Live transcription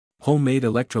Homemade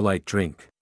electrolyte drink.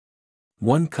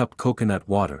 1 cup coconut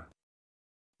water.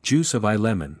 Juice of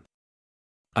lemon.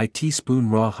 I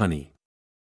teaspoon raw honey.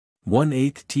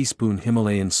 1/8 teaspoon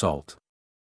Himalayan salt.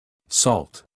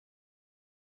 Salt.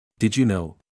 Did you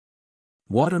know?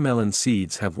 Watermelon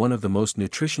seeds have one of the most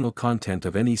nutritional content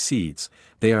of any seeds.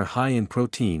 They are high in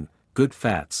protein, good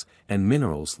fats, and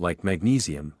minerals like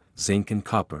magnesium, zinc and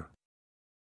copper.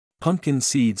 Pumpkin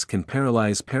seeds can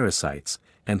paralyze parasites,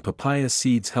 and papaya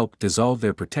seeds help dissolve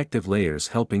their protective layers,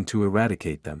 helping to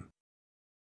eradicate them.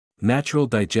 Natural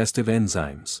digestive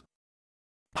enzymes.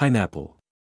 Pineapple.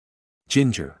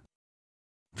 Ginger.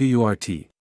 Vurt.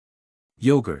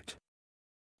 Yogurt.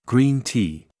 Green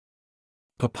tea.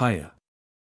 Papaya.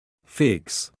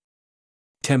 Figs.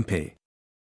 Tempeh.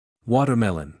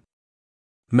 Watermelon.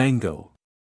 Mango.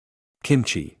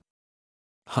 Kimchi.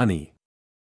 Honey.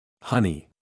 Honey.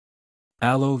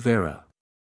 Aloe vera.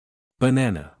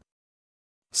 Banana.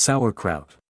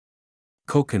 Sauerkraut.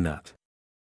 Coconut.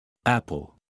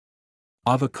 Apple.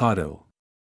 Avocado.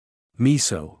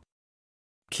 Miso.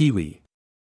 Kiwi.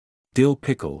 Dill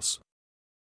pickles.